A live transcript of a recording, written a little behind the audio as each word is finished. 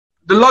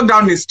the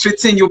lockdown is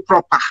treating you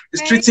proper.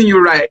 It's treating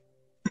you right.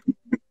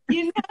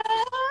 You know.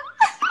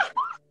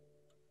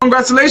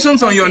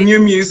 Congratulations on your new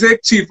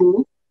music,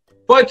 Chiefo.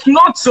 But it's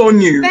not so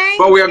new.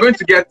 But we are going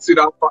to get to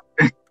that part.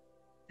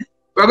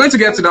 We're going to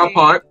get to that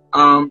part.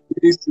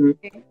 Pretty soon.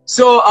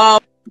 So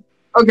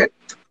okay.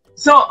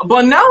 So,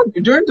 but now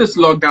during this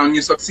lockdown,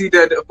 you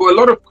succeeded. For a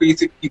lot of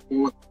creative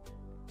people,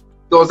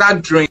 there was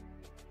that drain.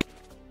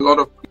 A lot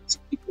of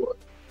creative people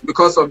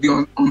because of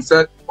the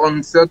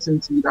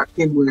uncertainty that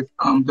came with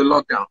the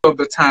lockdown of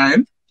the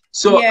time.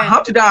 So,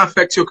 how did that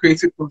affect your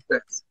creative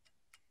process?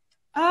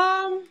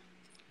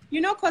 You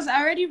know, because I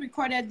already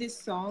recorded this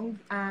song,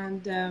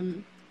 and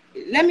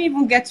let me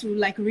even get to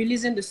like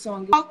releasing the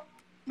song.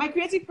 My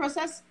creative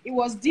process, it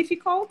was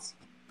difficult,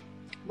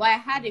 but I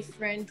had a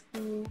friend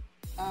who,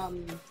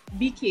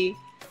 BK,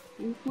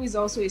 who is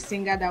also a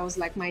singer, that was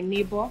like my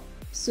neighbor.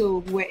 So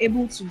we were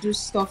able to do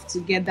stuff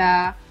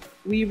together.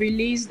 We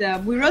released,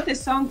 we wrote a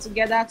song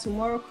together,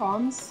 Tomorrow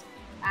Comes,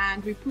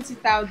 and we put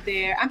it out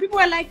there. And people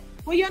were like,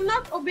 well, you're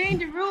not obeying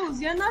the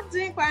rules. You're not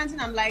doing quarantine.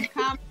 I'm like,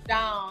 calm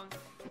down.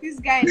 This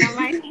guy is not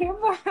my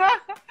neighbor.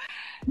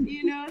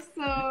 You know,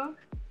 so,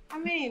 I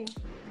mean,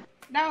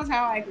 that was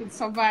how I could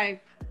survive.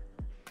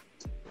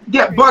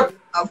 Yeah, but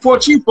for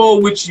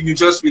Chiefo, which you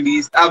just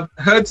released, I've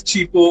heard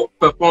Chiefo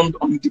performed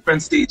on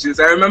different stages.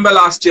 I remember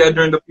last year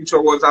during the Future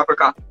Awards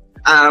Africa,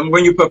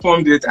 when you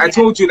performed it, I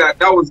told you that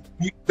that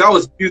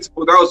was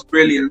beautiful, that was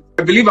brilliant.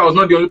 I believe I was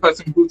not the only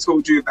person who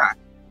told you that.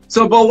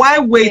 So, but why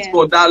wait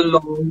for that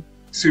long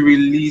to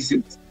release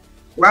it?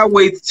 Why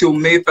wait till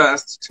May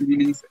 1st to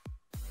release it?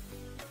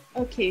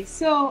 Okay,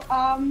 so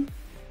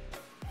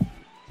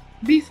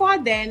before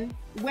then,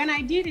 when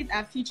I did it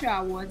at Future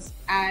Awards,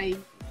 I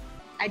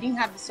didn't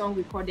have the song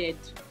recorded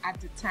at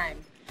the time,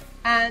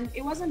 and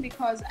it wasn't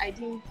because I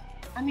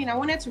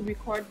wanted to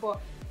record,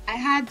 but I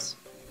had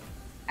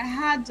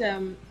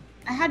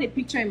a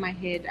picture in my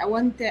head. I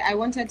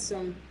wanted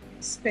some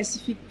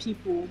specific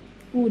people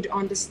who would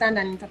understand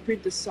and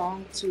interpret the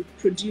song to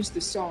produce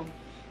the song.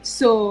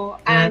 So,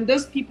 and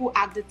those people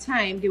at the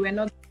time, they were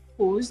not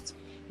exposed.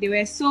 They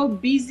were so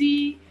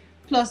busy.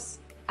 Plus,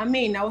 I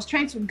was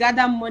trying to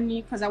gather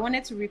money because I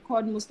wanted to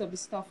record most of the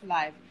stuff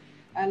live.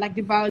 Like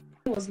the violin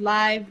was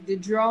live, the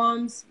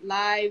drums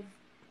live,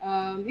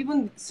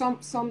 even some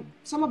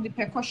of the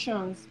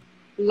percussions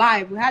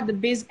live. We had the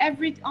bass,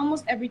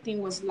 almost everything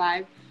was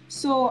live.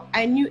 So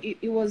I knew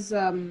it was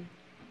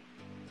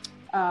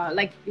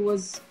like it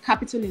was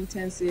capital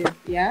intensive,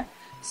 yeah.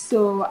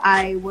 So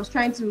I was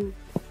trying to,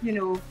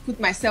 put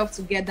myself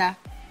together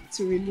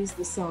to release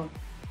the song.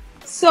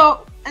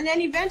 So, and then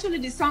eventually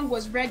the song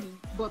was ready,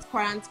 but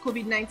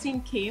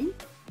COVID-19 came.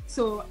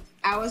 So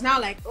I was now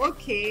like,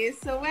 okay,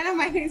 so when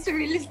am I going to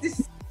release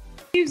this?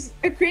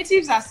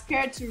 Creatives are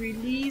scared to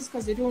release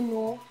because they don't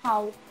know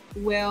how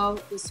well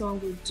the song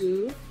will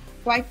do.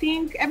 But I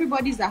think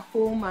everybody's at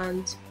home,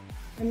 and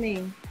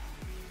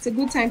it's a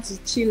good time to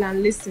chill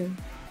and listen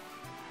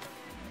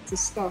to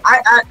stuff.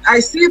 I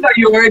see that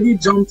you already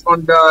jumped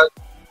on the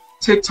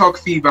TikTok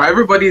fever.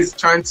 Everybody is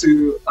trying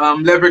to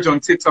leverage on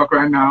TikTok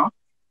right now.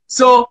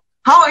 So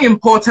how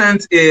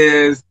important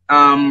is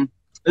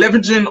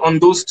leveraging on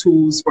those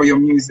tools for your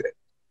music?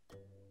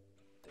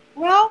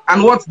 Well,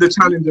 and what's the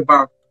challenge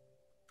about?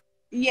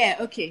 Yeah,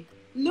 okay.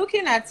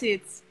 Looking at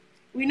it,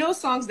 we know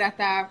songs that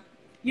are,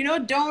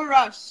 Don't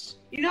Rush.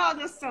 You know all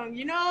those songs,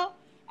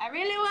 I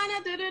really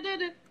want to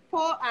do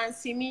Paul and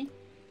Simi.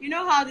 You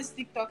know how this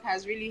TikTok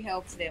has really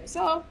helped them.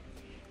 So,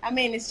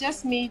 it's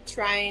just me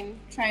trying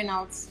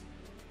out,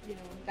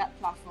 that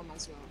platform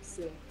as well.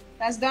 So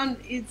that's done.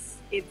 It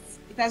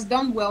has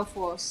done well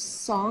for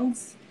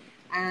songs,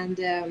 and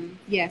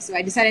so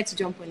I decided to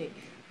jump on it.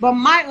 But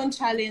my own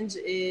challenge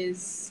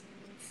is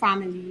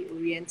family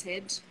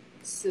oriented.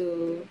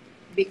 So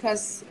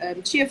because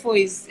Chiefo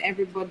is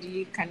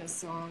everybody kind of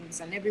songs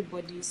and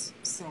everybody's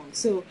song.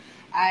 So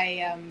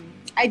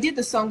I did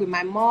the song with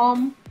my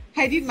mom.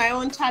 I did my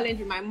own challenge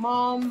with my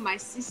mom, my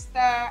sister,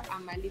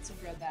 and my little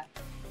brother.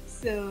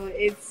 So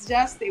it's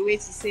just a way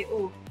to say,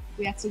 oh,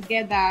 we are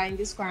together in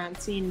this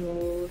quarantine.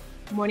 Oh,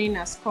 morning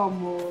has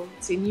come. Oh,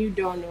 it's a new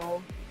dawn.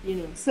 Oh,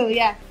 So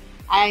yeah,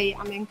 I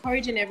am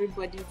encouraging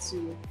everybody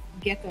to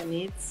get on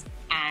it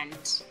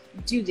and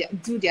do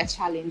their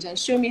challenge and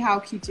show me how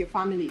cute your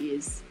family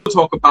is.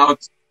 Talk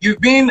about, you've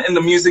been in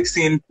the music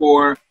scene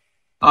for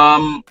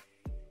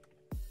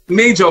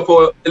major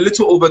for a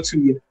little over 2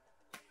 years,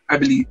 I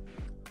believe.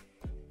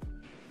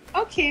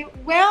 Okay,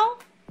 well,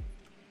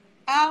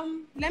 I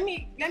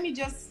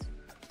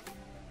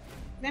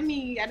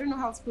don't know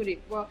how to put it.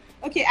 Well,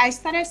 okay, I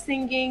started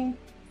singing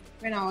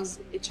when I was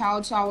a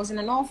child, so I was in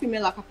an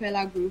all-female a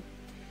cappella group.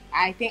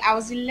 I think I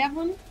was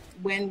 11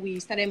 when we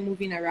started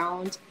moving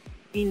around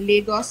in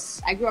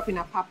Lagos. I grew up in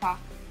Apapa.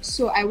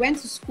 So I went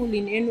to school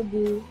in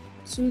Enugu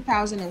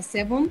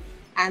 2007,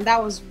 and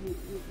that was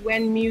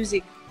when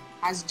music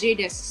as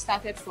JDS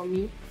started for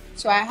me.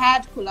 So I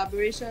had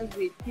collaborations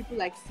with people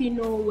like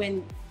Fino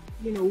when,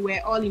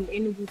 we're all in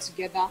Enugu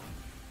together,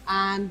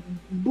 and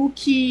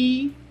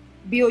Buki,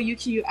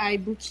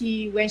 BOUQI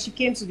Buki when she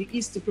came to the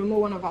East to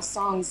promote one of her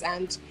songs.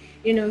 And,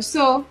 you know,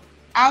 so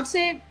I would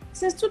say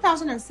since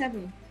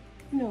 2007,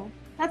 you know,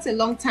 that's a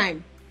long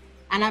time.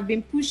 And I've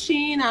been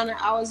pushing, and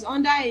I was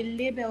under a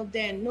label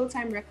then, No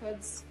Time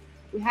Records.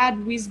 We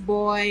had Wiz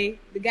Boy,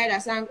 the guy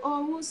that sang,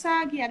 Oh,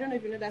 Usagi, I don't know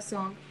if you know that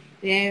song.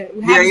 Yeah,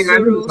 we had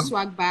Zoro,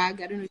 Swag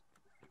Bag, I don't know.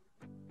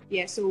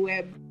 Yeah, so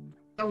we're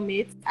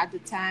mates at the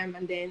time,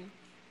 and then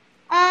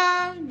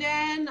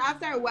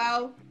after a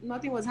while,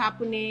 nothing was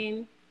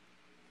happening.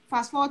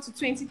 Fast forward to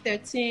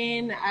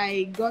 2013,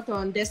 I got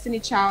on Destiny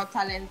Child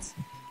Talent,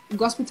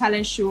 Gospel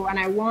Talent Show, and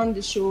I won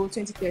the show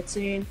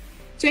 2013.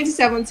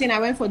 2017, I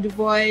went for The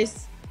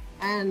Voice,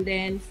 and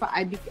then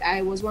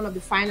I was one of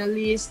the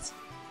finalists.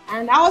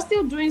 And I was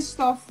still doing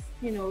stuff,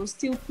 you know,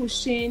 still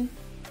pushing.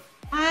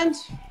 And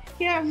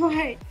here am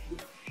I.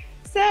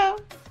 So,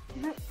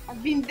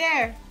 I've been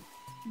there,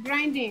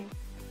 grinding.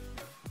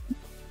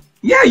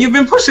 Yeah, you've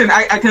been pushing.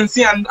 I can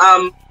see, and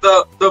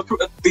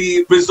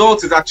the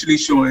result is actually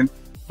showing.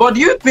 But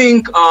do you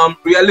think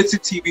reality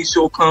TV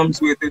show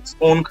comes with its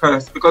own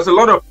curse? Because a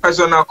lot of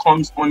pressure now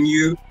comes on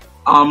you.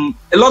 A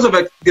lot of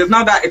it, there's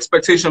now that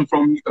expectation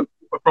from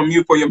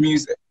you for your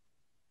music.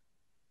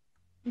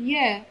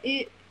 Yeah,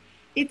 it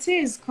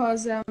is,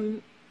 because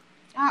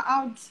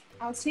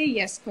I'll say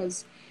yes,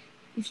 because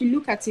if you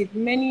look at it,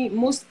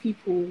 most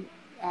people,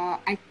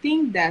 I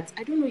think that,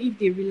 I don't know if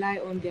they rely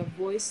on their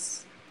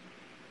voice,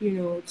 you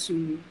know,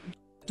 to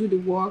do the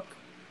work,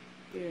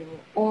 you know,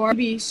 or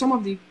maybe some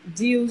of the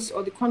deals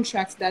or the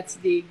contracts that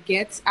they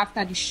get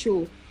after the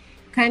show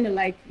kind of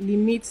like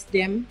limits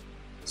them,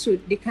 so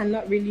they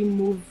cannot really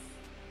move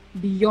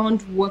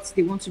beyond what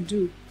they want to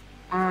do.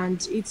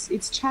 And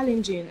it's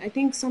challenging. I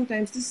think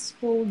sometimes this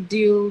whole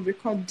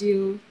record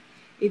deal,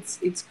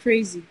 it's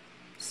crazy.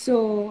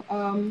 So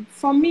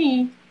for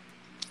me,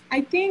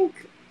 I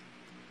think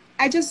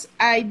I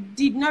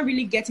did not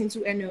really get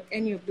into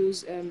any of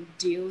those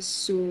deals.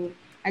 So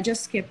I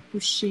just kept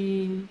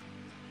pushing,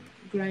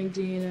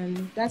 grinding,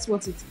 and that's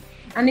what it.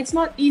 And it's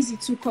not easy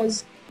too,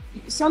 because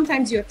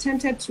sometimes you're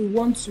tempted to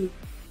want to,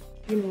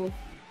 you know,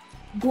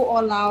 go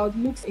all out,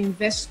 look for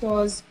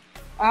investors.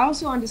 I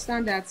also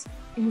understand that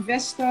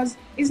investors,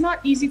 it's not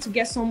easy to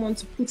get someone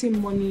to put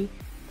in money,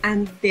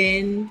 and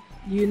then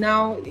you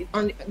now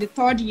on the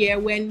third year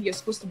when you're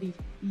supposed to be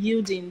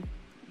yielding,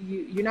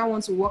 you now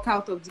want to walk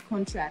out of the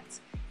contract.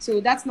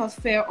 So that's not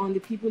fair on the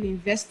people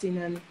investing,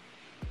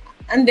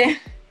 and then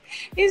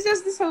it's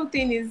just, this whole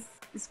thing is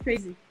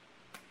crazy.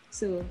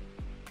 So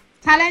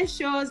talent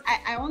shows,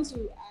 I want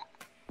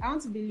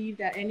to believe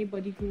that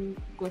anybody who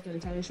got on a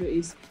talent show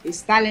is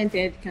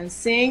talented, can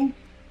sing,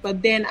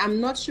 but then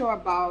I'm not sure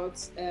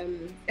about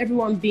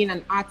everyone being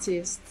an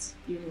artist,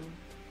 you know,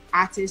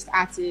 artist.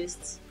 I'm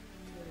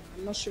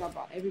not sure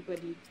about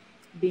everybody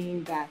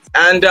being that.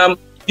 And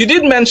you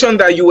did mention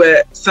that you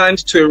were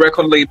signed to a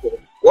record label.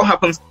 What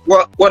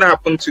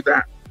happened to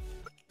that?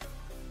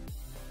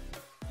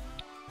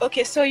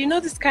 Okay, so you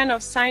know this kind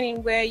of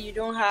signing where you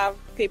don't have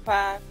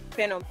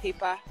pen on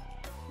paper.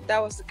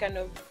 That was the kind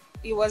of,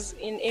 it was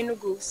in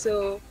Enugu.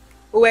 So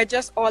we were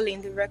just all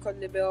in the record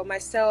label,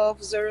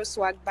 myself, Zoro,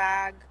 Swag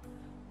Bag,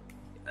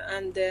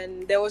 and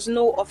then there was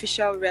no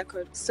official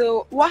record.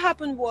 So what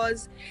happened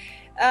was,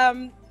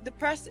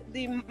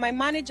 my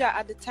manager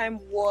at the time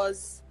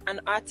was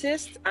an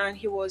artist, and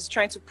he was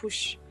trying to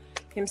push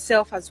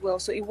himself as well.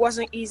 So it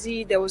wasn't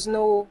easy. There was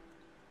no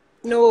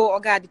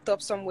Oga at the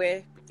top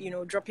somewhere, you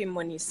know, dropping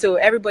money. So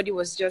everybody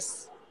was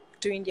just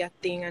doing their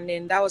thing, and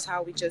then that was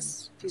how we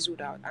just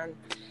fizzled out. And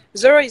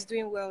Zoro is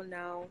doing well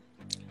now.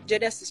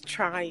 Jades is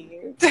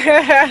trying. So,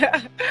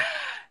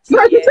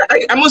 no, yeah.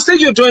 I must say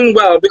you're doing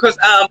well, because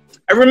I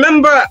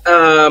remember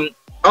I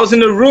was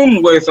in a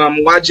room with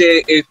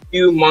Waje a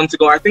few months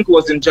ago. I think it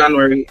was in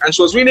January, and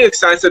she was really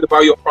excited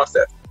about your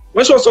process.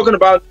 When she was talking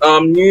about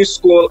new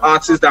school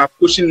artists that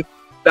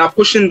are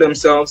pushing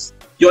themselves,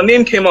 your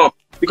name came up,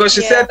 because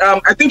she said,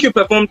 I think you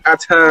performed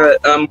at her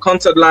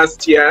concert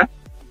last year.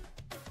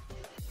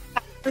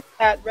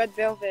 At Red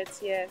Velvet,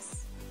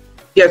 yes.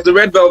 Yes, the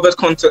Red Velvet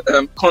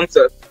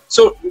concert.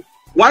 So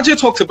Waje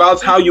talked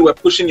about how you were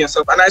pushing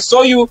yourself, and I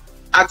saw you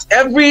at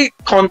every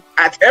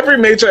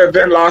major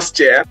event last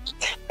year.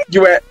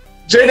 You were,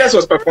 Jades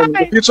was performing,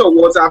 the Future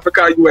Awards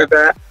Africa, you were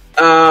there.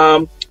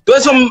 There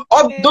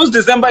were those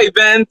December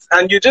events,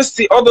 and you just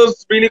see all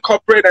those really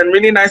corporate and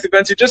really nice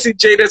events. You just see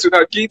Jades with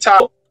her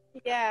guitar.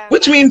 Yeah.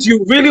 Which means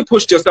you really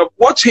pushed yourself.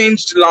 What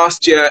changed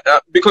last year?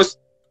 Because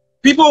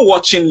people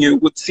watching you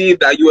would see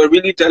that you were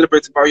really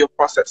deliberate about your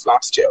process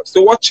last year.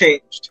 So what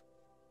changed?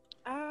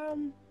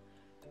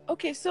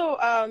 Okay, so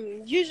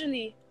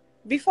usually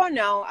before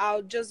now,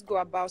 I'll just go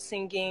about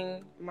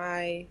singing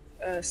my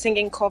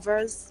singing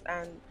covers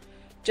and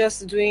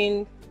just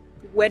doing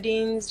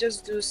weddings,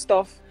 just do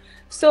stuff.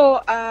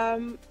 So a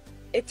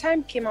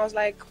time came, I was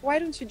like, why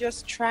don't you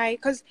just try?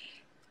 Because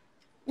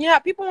yeah,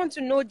 people want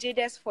to know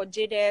Jades for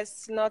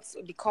Jades, not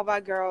the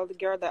cover girl, the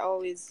girl that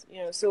always, you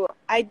know. So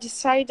I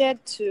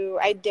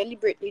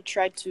deliberately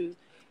tried to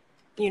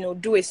you know,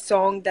 do a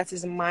song that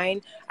is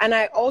mine. And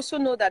I also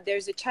know that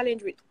there's a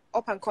challenge with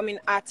up and coming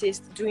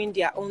artists doing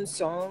their own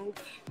song,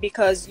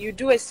 because you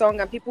do a song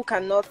and people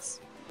cannot,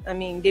 I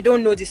mean, they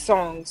don't know the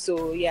song.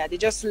 So yeah, they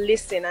just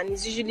listen, and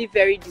it's usually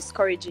very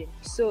discouraging.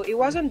 So it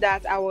wasn't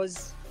that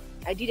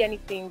I did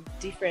anything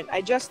different.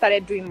 I just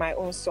started doing my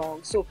own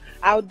song. So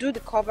I'll do the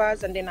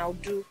covers, and then I'll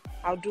do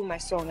my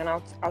song, and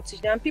I'll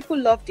teach them. And people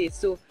loved it.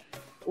 So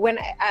when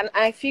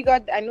I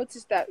figured, I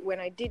noticed that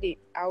when I did it,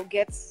 I'll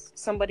get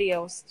somebody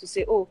else to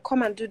say, oh,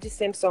 come and do the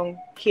same song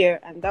here.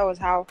 And that was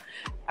how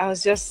I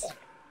was just,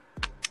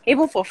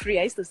 even for free,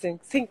 I used to sing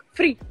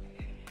free.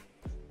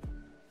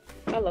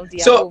 All of the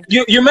So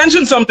you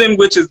mentioned something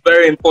which is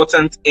very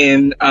important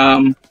in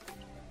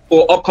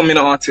for upcoming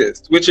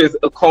artists, which is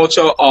a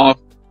culture of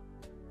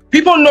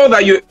people know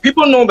that you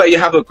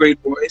have a great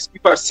voice.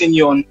 People have seen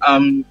you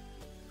on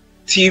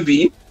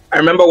TV. I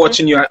remember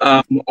watching you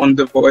on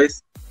The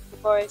Voice.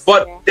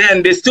 But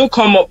then they still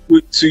come up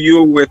to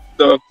you with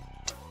the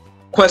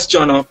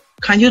question of,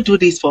 can you do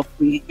this for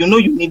free? You know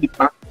you need the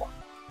platform.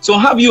 So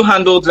have you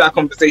handled that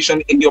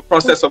conversation in your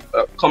process of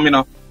coming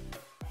up?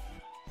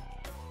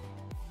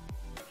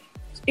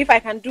 If I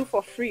can do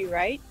for free,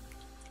 right?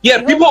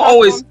 Yeah,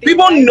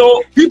 people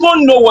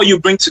know what you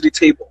bring to the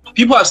table.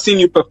 People have seen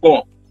you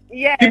perform.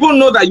 Yeah. People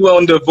know that you are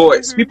on The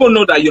Voice. People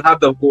know that you have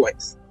the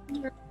voice.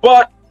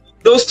 But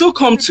they'll still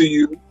come to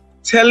you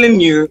telling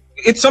you,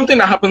 it's something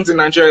that happens in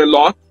Nigeria a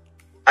lot,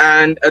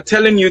 and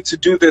telling you to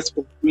do this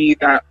for free,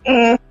 that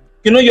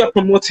you know, you're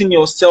promoting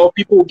yourself,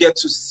 people will get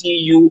to see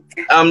you,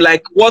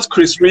 like what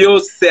Chris Rio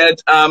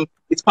said,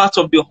 it's part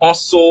of the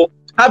hustle.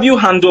 Have you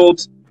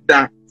handled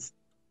that?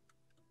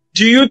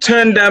 Do you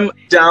turn them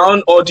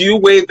down, or do you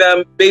weigh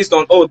them based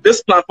on, oh,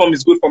 this platform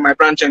is good for my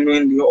brand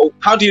genuinely, or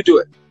how do you do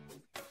it?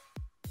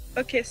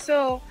 Okay,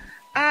 so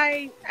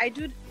I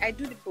do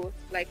the both.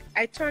 Like,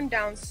 I turn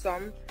down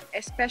some,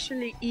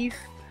 especially if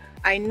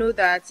I know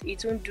that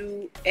it won't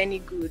do any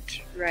good,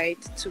 right,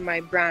 to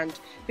my brand.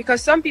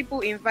 Because some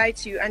people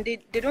invite you and they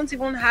don't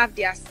even have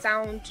their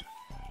sound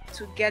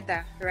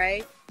together,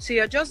 right? So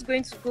you're just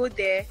going to go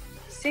there,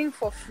 sing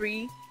for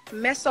free,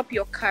 mess up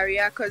your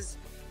career, because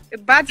a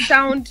bad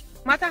sound,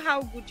 no matter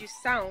how good you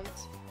sound,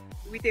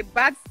 with a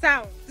bad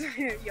sound,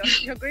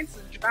 you're going to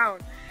drown.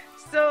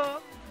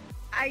 So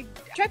I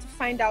try to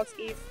find out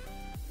if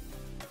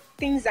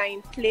things are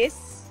in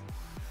place,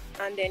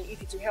 and then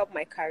if it will help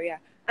my career.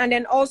 And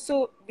then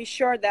also be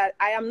sure that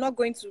I am not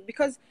going to,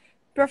 because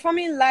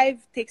performing live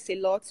takes a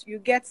lot.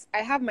 I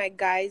have my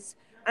guys,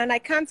 and I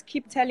can't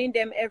keep telling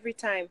them every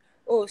time,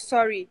 oh,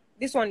 sorry,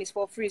 this one is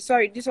for free.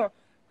 Sorry, this one.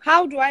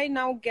 How do I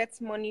now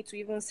get money to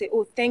even say,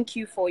 oh, thank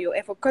you for your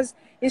effort? Because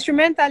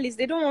instrumentalists,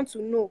 they don't want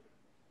to know.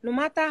 No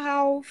matter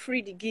how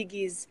free the gig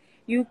is,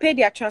 you pay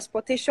their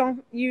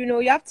transportation, you know,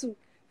 you have to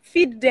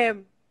feed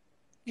them.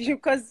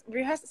 Because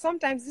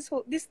sometimes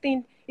this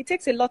thing, it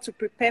takes a lot to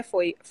prepare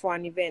for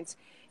an event.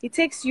 It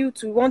takes you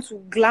to want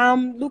to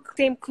look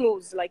same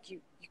clothes. Like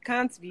you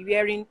can't be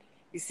wearing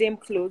the same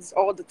clothes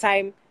all the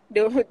time.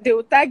 They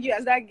will tag you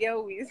as that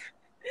girl with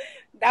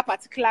that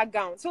particular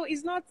gown. So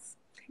it's not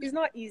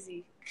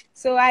easy.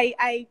 So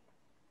I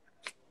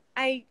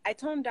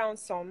turn down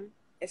some,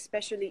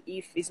 especially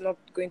if it's not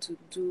going to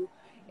do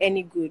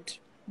any good.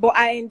 But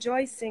I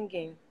enjoy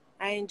singing.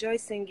 And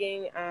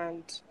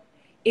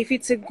if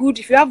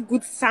you have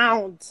good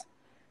sound,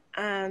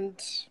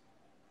 and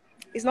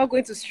it's not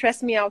going to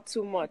stress me out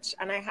too much,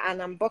 and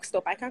I'm boxed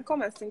up, I can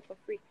come and sing for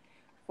free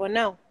for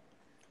now.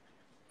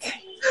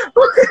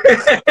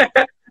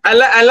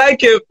 I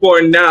like it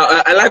for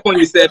now. I like when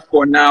you said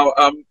for now.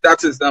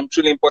 That is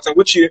truly important,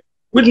 which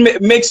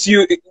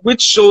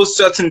shows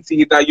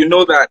certainty that you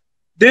know that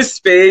this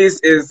phase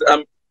is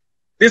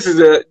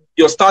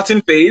your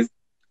starting phase,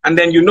 and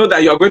then you know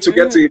that you're going to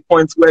get to a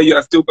point where you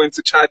are still going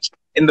to charge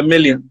in the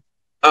millions.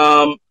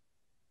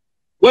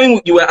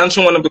 When you were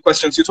answering one of the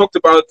questions, you talked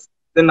about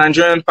the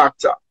Nigerian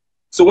factor.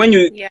 So when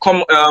you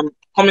come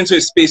into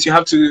a space, you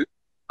have to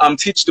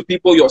teach the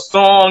people your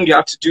song. You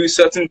have to do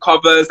certain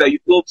covers that you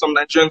feel some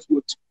Nigerians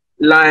would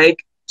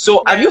like.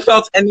 So have you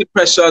felt any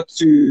pressure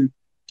to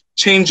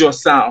change your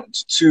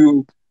sound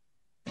to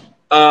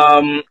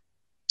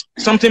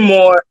something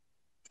more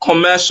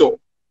commercial,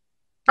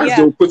 as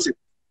they'll put it?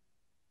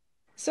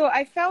 So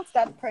I felt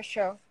that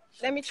pressure.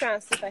 Let me try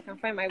and see if I can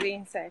find my way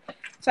inside.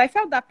 So I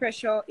felt that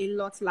pressure a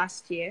lot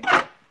last year,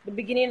 the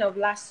beginning of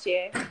last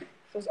year.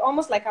 It was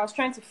almost like I was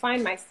trying to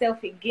find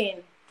myself again.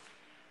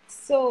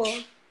 So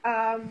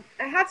I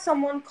had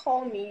someone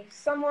call me,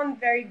 someone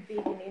very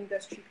big in the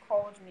industry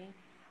called me.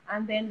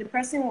 And then the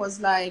person was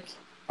like,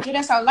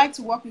 Julius, I would like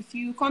to work with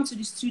you. Come to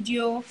the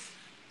studio.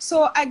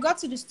 So I got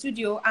to the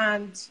studio,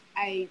 and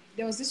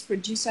there was this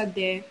producer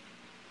there.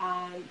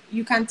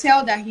 You can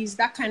tell that he's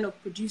that kind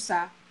of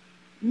producer.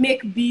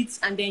 Make beats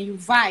and then you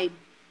vibe.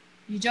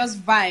 You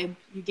just vibe,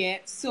 you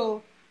get.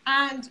 So,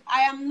 and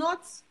I am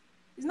not,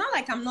 it's not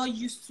like I'm not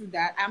used to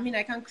that. I mean,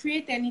 I can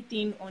create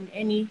anything on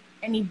any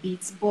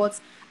beats, but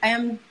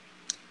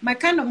my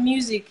kind of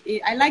music,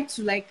 I like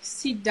to like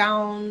sit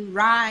down,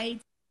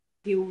 write,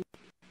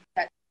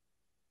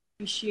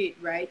 appreciate,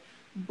 right?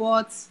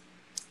 But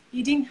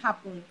it didn't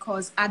happen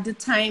because at the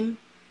time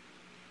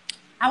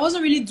I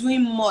wasn't really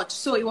doing much.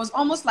 So it was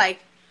almost like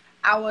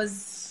I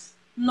was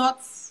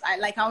not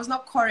I was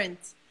not current,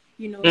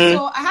 you know.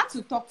 So I had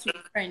to talk to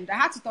a friend.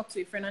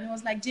 And it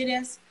was like,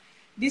 JDS,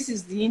 this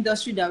is the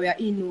industry that we are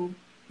in. Oh.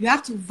 You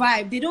have to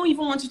vibe. They don't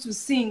even want you to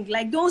sing.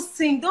 Like, don't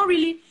sing. Don't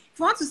really, if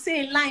you want to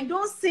say a line,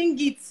 don't sing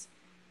it.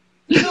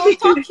 You know,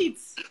 talk it.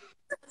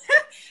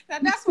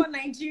 That's what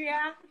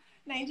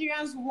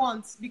Nigerians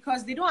want,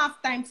 because they don't have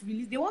time to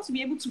release. They want to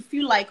be able to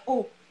feel like,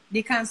 oh,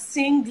 they can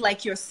sing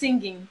like you're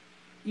singing,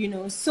 you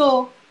know.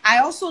 So I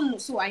also know,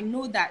 so I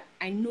know that.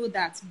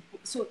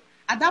 So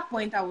at that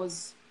point I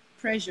was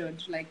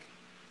pressured. Like,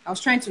 I was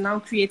trying to now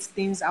create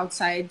things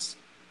outside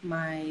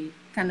my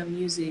kind of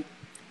music,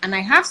 and I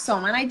have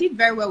some, and I did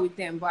very well with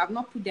them, but I've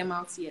not put them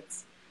out yet.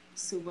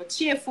 So, but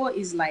Chiefo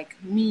is like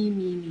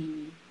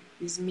me.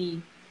 Is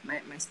me, my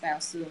style.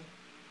 So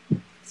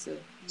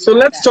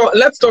let's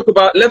talk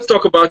about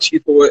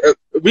Chiefo.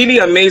 Really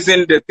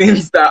amazing, the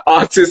things that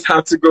artists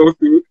have to go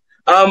through.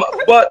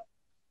 But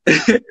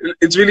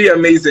it's really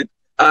amazing,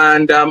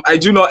 and I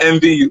do not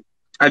envy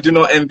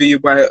you.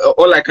 But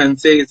all I can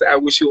say is I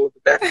wish you all the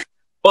best.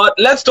 But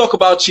let's talk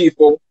about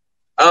Chiefo.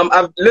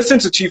 I've listened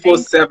to Chiefo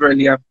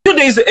severally. A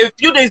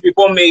few days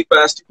before May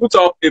 1st, you put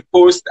up a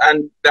post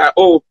and that,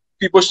 oh,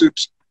 people should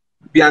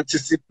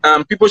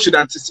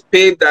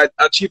anticipate that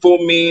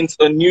Chiefo means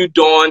a new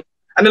dawn.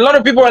 And a lot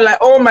of people are like,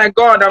 oh my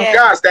God, I'm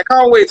gassed. I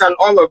can't wait, and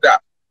all of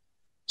that.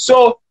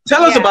 So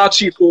tell us about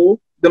Chiefo,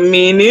 the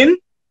meaning,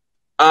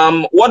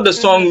 what the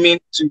song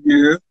means to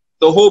you,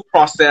 the whole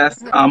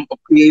process of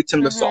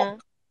creating the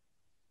song.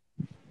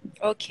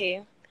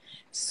 Okay.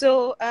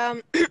 So,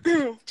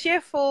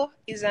 Chiefo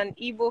is an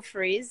Igbo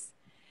phrase.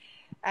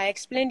 I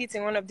explained it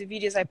in one of the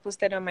videos I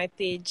posted on my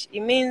page.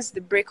 It means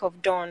the break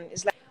of dawn.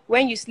 It's like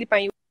when you sleep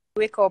and you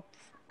wake up,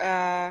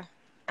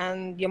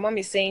 and your mom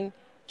is saying,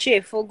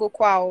 Chiefo, go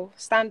kwao,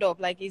 stand up.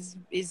 Like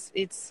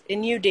it's a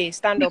new day,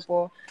 stand up,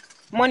 or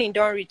morning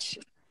don't reach.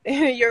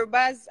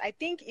 Yorubas, I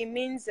think it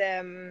means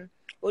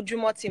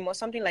Ojumotim or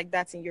something like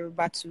that in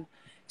Yoruba too.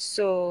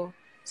 So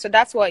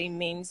that's what it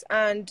means.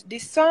 And the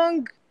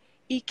song,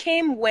 it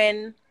came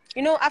when,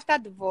 you know, after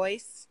The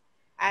Voice,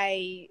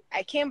 I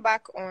came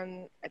back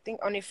on, I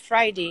think on a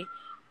Friday,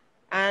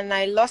 and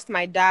I lost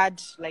my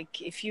dad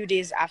like a few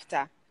days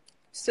after.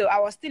 So I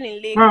was still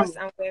in Lagos,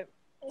 and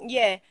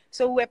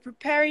so we're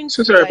preparing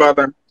so sorry about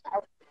that.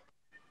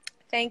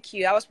 Thank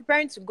you. I was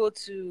preparing to go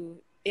to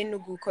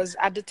Enugu because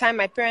at the time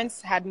my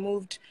parents had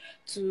moved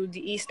to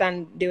the east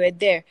and they were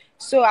there.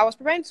 So I was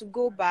preparing to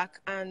go back,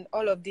 and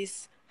all of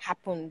this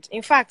happened.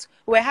 In fact,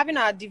 we're having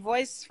our The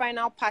Voice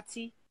final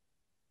party,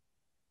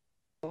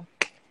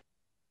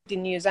 the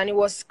news, and it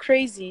was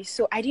crazy.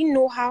 So I didn't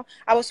know how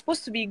I was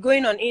supposed to be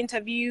going on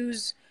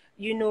interviews,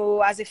 you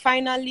know, as a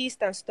finalist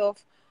and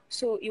stuff.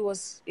 So it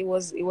was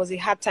a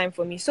hard time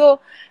for me. So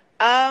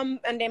and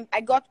then I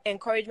got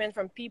encouragement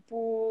from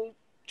people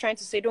trying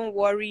to say, don't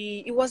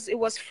worry. It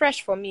was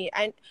fresh for me,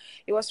 and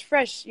it was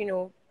fresh, you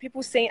know,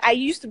 people saying, I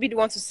used to be the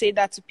one to say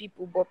that to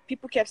people, but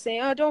people kept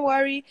saying, oh, don't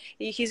worry,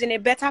 he's in a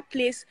better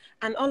place,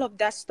 and all of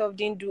that stuff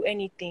didn't do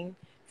anything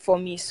for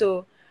me.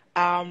 So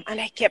and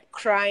I kept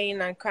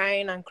crying and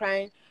crying and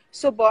crying.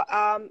 So but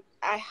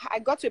I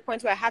got to a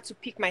point where I had to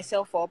pick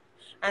myself up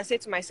and say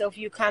to myself,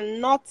 you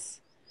cannot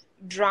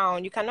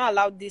drown, you cannot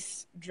allow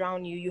this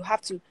drown you. You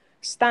have to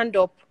stand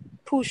up,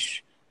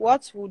 push.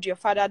 What would your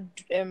father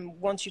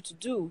want you to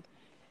do,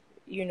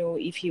 you know,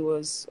 if he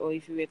were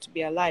to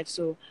be alive?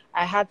 So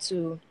I had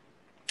to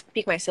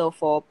pick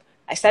myself up.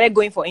 I started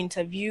going for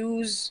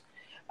interviews.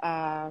 You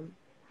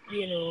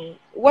know,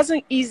 it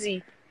wasn't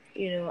easy,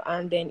 you know,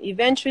 and then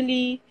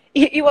eventually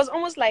it was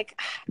almost like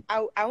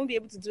I won't be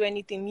able to do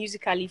anything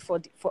musically for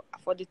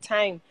the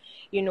time,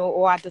 you know,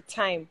 or at the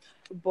time.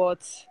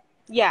 But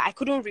yeah, I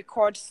couldn't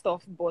record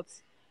stuff, but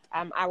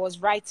I was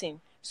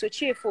writing. So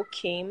Chiefo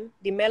came,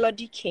 the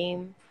melody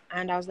came,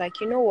 and I was like,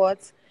 you know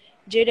what,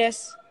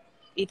 JDS,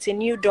 it's a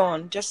new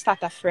dawn. Just start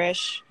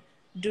afresh,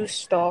 do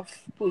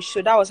stuff, push.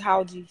 So that was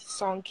how the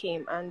song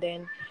came. And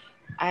then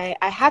I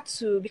had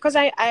to, because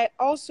I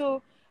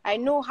also, I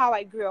know how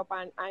I grew up,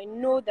 and I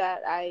know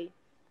that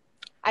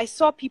I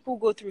saw people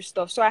go through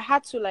stuff. So I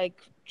had to like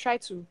try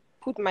to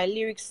put my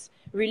lyrics,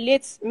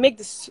 make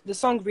the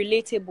song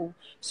relatable.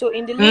 So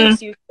in the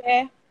lyrics you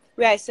hear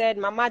where I said,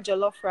 Mama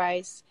jollof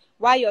rice,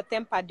 why your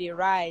temper they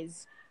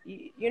rise.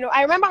 You know,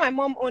 I remember my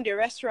mom owned a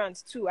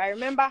restaurant too. I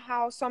remember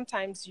how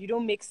sometimes you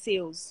don't make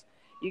sales,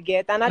 you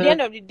get, and at the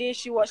end of the day,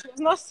 she was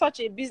not such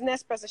a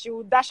business person. She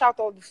would dash out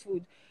all the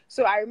food.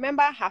 So I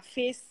remember her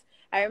face.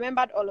 I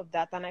remembered all of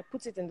that, and I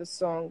put it in the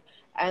song.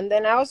 And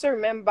then I also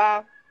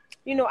remember,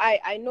 you know,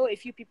 I know a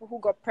few people who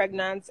got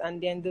pregnant,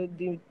 and then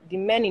the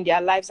men in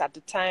their lives at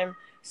the time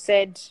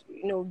said,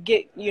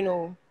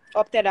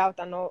 opted out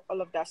and all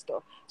of that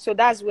stuff. So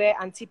that's where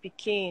Auntie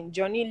Pekin,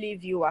 Johnny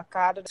leave you a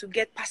card to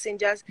get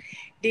passengers.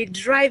 They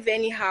drive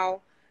anyhow,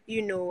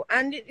 you know,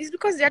 and it's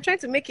because they're trying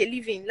to make a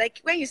living. Like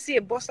when you see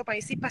a bus stop and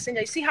you see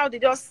passengers, you see how they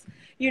just,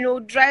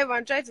 drive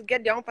and try to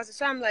get their own passenger.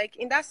 So I'm like,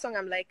 in that song,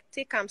 I'm like,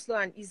 take calm, slow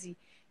and easy.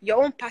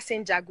 Your own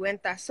passenger go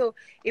enter. So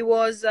it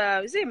was,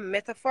 is it a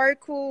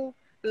metaphorical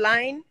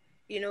line?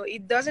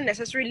 It doesn't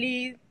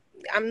necessarily,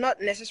 I'm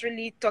not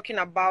necessarily talking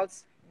about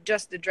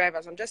just the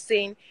drivers. I'm just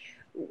saying,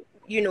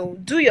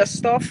 do your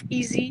stuff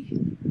easy.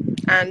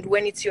 And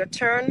when it's your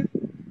turn,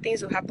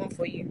 things will happen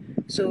for you.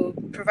 So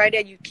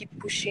provided you keep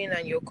pushing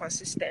and you're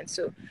consistent.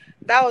 So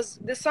that was,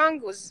 the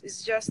song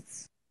is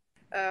just,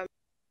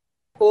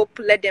 hope,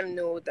 let them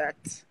know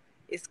that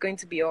it's going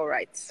to be all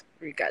right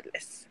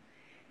regardless.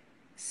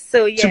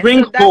 So To yeah, bring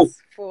so hope.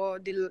 that's for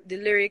the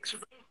lyrics.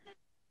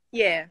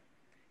 Yeah,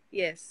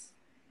 yes,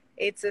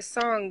 it's a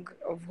song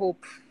of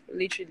hope,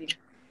 literally.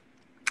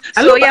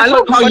 I So love yeah, I so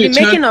love how for you the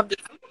making turned. of the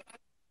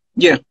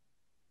Yeah.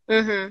 Go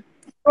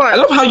I on,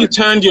 love how go you on.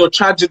 turned your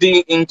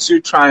tragedy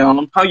into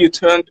triumph. How you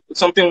turned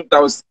something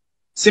that was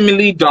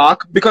seemingly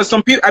dark, because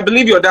some people, I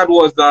believe your dad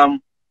was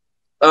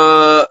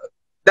uh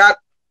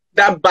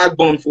that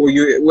backbone for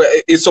you,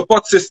 a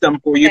support system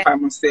for you, Yeah, if I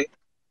must say.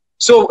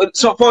 So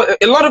for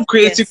a lot of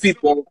creative yes,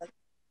 people,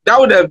 that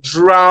would have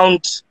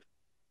drowned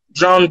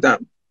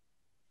them.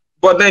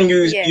 But then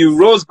you yes.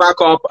 rose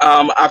back up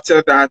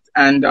after that,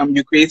 and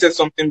you created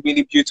something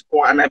really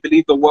beautiful. And I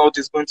believe the world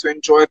is going to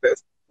enjoy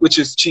this, which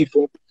is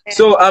Chiefo. Yeah.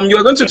 So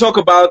you're going to talk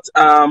about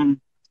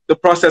the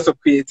process of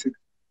creating.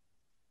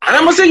 And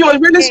I must say you are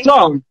really Okay.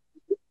 strong.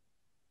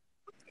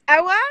 I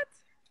what?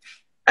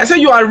 I say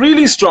you are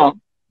really strong.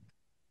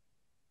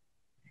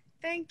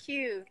 Thank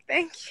you.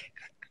 Thank you.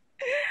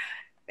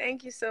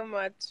 Thank you so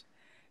much.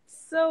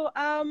 So,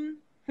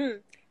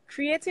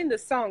 creating the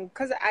song,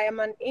 because I am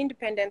an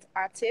independent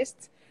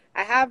artist,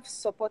 I have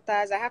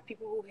supporters, I have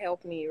people who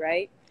help me,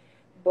 right?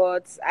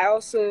 But I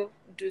also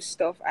do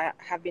stuff. I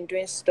have been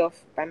doing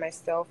stuff by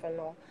myself and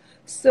all.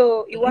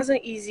 So it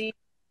wasn't easy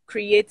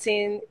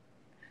creating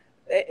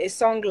a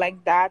song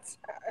like that,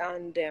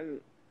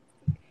 and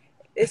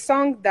a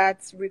song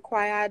that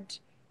required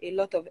a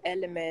lot of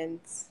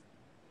elements,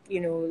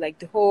 like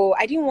the whole,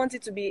 I didn't want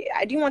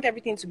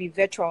everything to be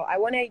virtual. I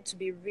wanted it to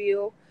be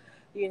real,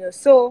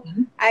 so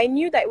I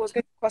knew that it was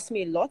going to cost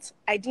me a lot.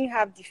 I didn't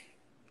have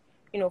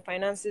the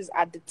finances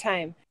at the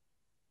time.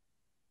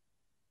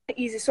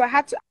 Easy, so I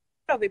had to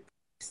have a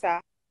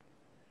producer,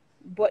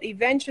 but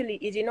eventually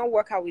it did not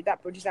work out with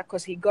that producer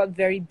because he got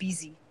very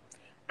busy,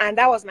 and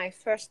that was my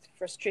first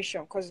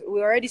frustration because we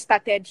already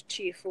started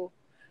Chiefo,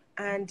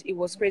 and it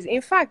was crazy.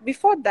 In fact,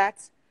 before that,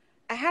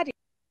 I had it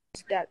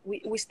that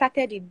we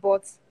started it,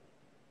 but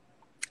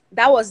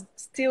that was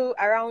still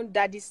around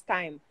daddy's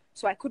time.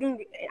 So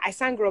I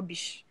sang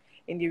rubbish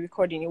in the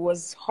recording. It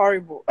was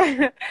horrible.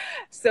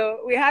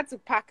 So we had to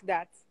pack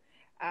that.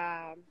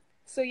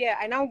 So yeah,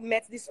 I now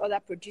met this other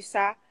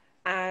producer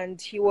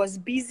and he was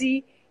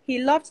busy. He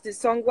loved the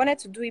song, wanted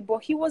to do it,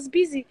 but he was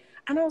busy.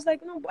 And I was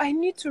like, no, I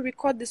need to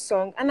record the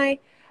song. And I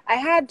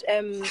had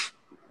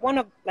one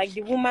of like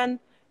the woman,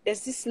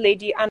 there's this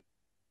lady and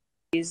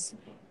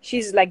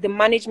she's like the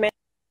management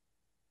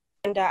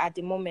at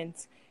the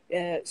moment.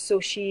 So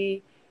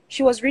she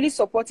was really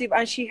supportive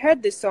and she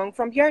heard the song.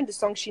 From hearing the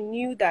song, she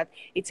knew that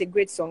it's a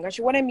great song and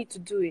she wanted me to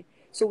do it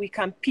so we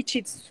can pitch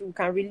it, so we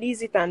can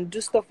release it and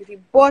do stuff with it.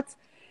 But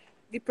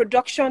the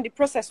production, the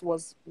process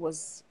was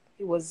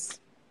it was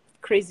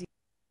crazy.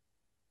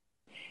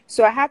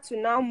 So I had to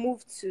now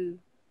move to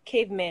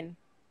Cavemen.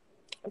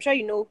 I'm sure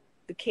you know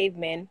the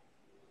Cavemen.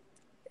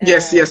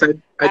 Yes, yes, I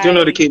do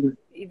know the I cable.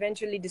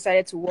 eventually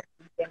decided to work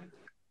with them.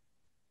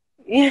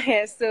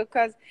 Yeah, so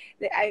because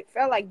I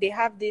felt like they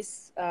have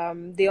this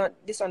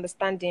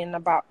understanding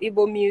about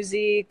Igbo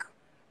music,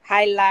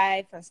 high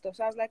life and stuff.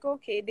 So I was like,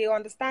 okay, they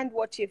understand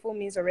what Chiefo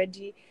means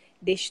already.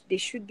 They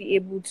should be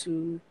able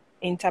to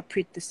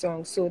interpret the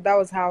song. So that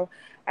was how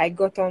I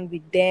got on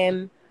with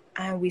them,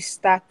 and we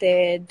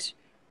started,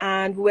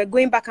 and we were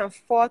going back and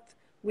forth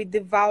with the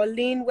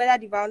violin, whether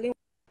the violin.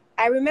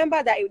 I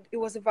remember that it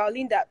was a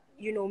violin that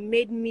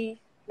made me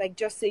like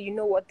just say, you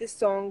know what, this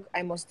song,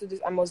 I must do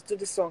this, I must do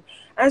this song.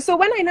 And so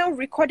when I now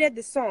recorded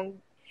the song,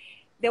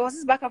 there was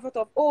this back and forth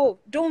of, oh,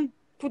 don't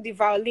put the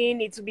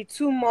violin, it will be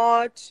too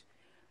much,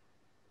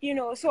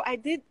 so I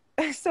did.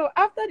 So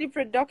after the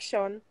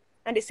production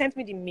and they sent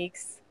me the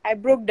mix, I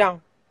broke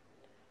down.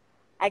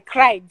 I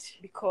cried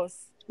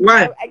because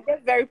Why? I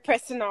get very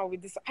personal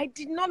with this. I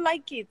did not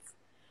like it.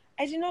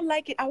 I did not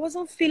like it. I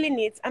wasn't feeling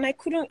it and I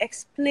couldn't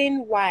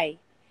explain why.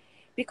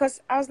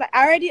 Because I was like,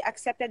 I already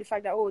accepted the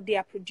fact that, oh, they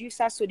are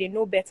producers, so they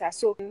know better.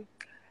 So,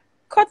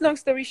 cut long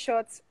story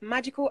short,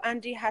 Magical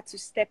Andy had to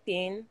step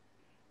in.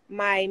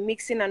 My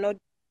mixing and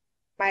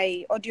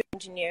my audio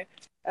engineer,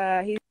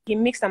 he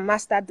mixed and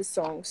mastered the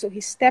song. So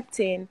he stepped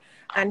in,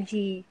 and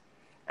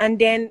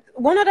then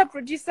one other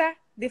producer,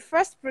 the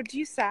first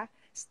producer,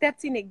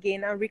 stepped in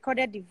again and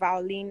recorded the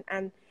violin,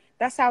 and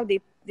that's how they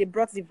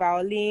brought the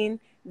violin.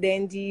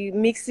 Then the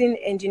mixing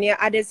engineer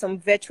added some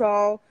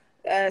virtual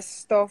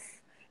stuff.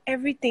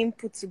 Everything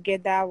put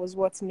together was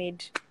what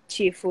made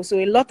Chiefo. So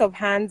a lot of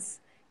hands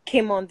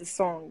came on the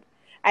song.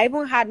 I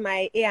even had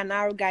my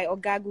A&R guy,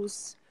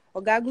 Ogagus,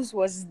 Ogagus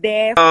was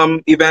there.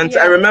 Events.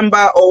 Yeah. I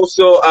remember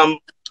also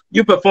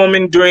you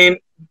performing during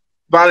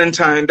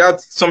Valentine.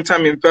 That's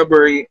sometime in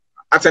February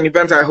at an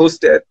event I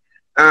hosted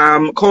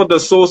called the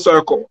Soul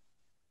Circle.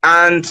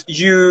 And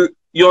you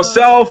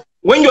yourself,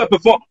 when you were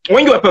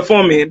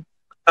performing,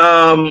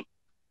 two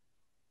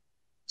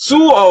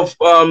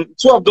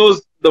of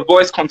those The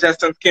Voice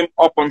contestants came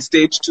up on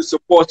stage to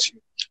support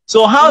you.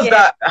 So how's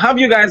that? Have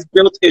you guys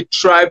built a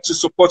tribe to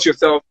support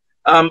yourself?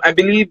 I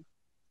believe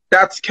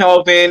that's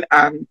Kelvin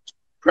and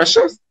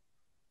Precious.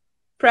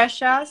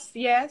 Precious,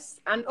 yes,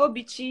 and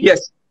Obichi.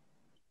 Yes,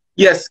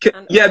 yes,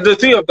 yeah, the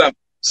three of them.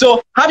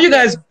 So have you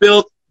guys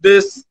built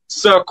this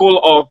circle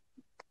of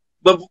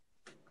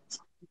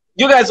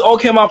you guys all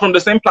came out from the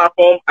same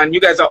platform, and you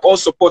guys are all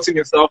supporting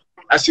yourself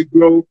as you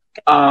grow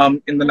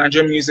in the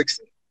Nigerian music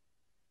scene?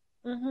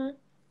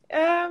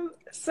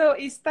 So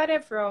it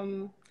started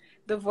from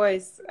The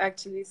Voice,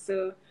 actually.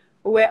 So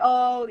we're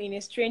all in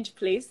a strange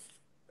place,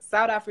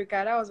 South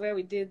Africa. That was where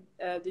we did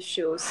the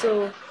show.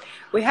 So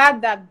we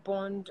had that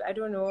bond. I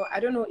don't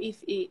know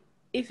if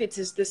it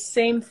is the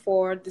same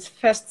for this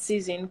first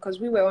season, because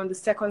we were on the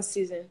second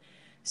season.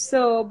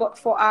 So, but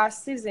for our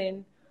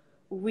season,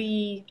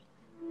 we,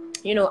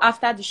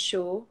 after the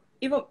show,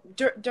 even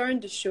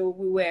during the show,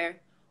 we were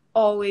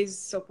always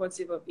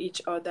supportive of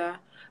each other.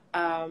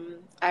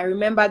 I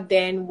remember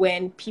then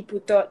when people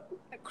thought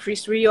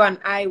Chris Rio and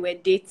I were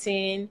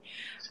dating,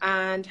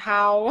 and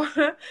how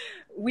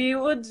we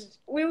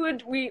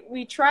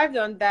thrived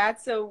on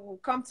that. So we'll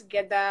come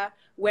together.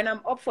 When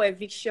I'm up for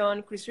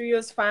eviction, Chris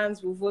Rio's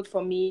fans will vote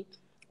for me.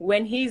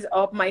 When he's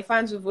up, my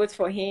fans will vote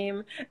for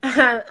him,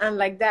 and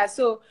like that.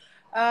 So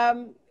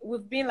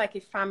we've been like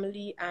a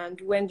family. And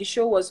when the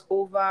show was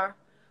over,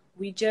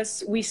 we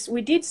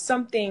did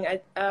something.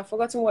 I've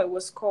forgotten what it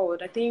was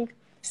called. I think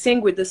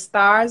Sing with the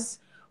Stars.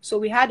 So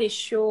we had a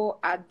show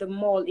at the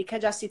mall,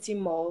 Ikeja City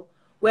Mall,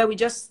 where we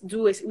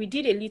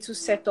did a little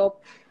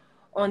setup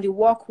on the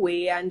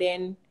walkway, and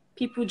then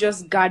people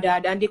just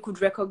gathered and they could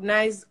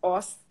recognize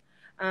us,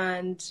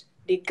 and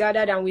they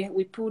gathered and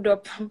we pulled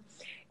up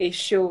a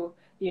show,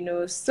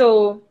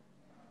 So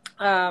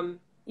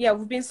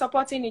we've been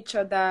supporting each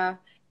other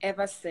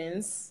ever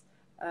since.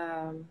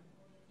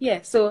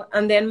 So,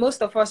 and then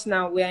most of us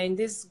now, we are in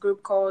this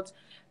group called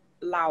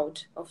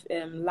Loud.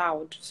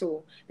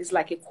 So it's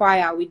like a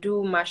choir. We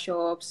do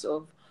mashups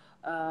of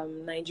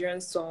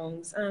Nigerian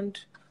songs, and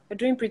we're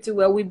doing pretty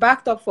well. We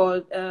backed up for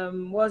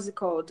what's it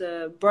called,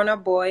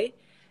 Burna Boy,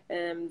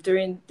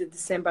 during the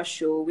December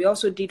show. We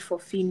also did for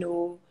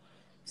Fino.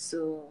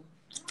 So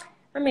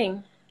I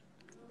mean,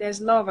 there's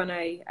love, and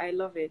I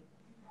love it.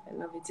 I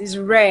love it. It's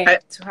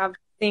rare to have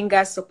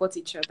singers support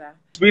each other.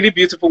 It's really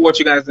beautiful what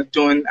you guys are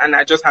doing, and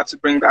I just had to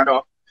bring that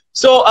up.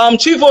 So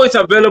Chiefo is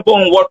available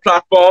on what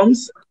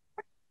platforms?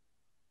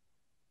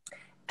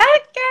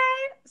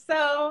 Okay,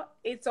 so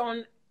it's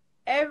on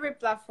every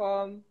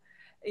platform.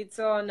 It's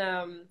on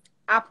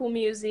Apple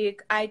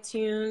Music,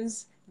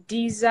 iTunes,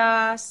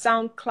 Deezer,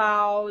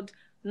 SoundCloud,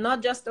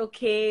 Not Just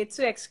Okay,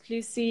 Too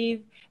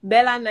Exclusive,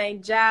 Bella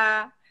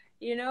Naija,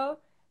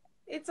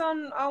 it's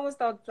on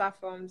almost all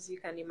platforms you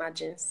can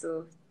imagine.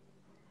 So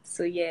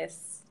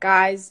yes,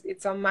 guys,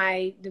 it's on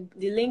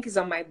the link is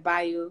on my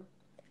bio.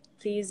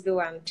 Please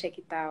go and check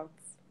it out.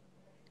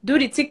 Do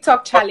the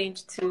TikTok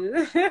challenge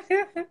too.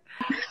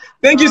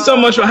 Thank you so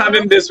much for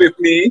having this with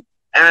me,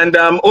 and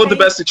all the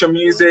best with your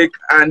music.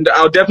 And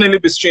I'll definitely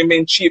be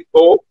streaming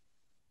Chiefo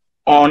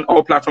on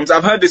all platforms.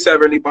 I've heard this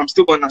already, but I'm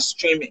still going to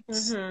stream it.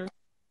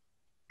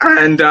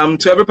 And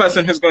to every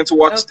person who's going to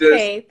watch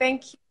this,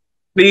 thank you.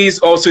 Please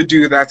also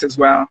do that as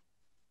well.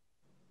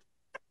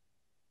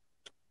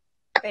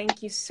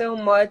 Thank you so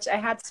much. I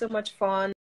had so much fun.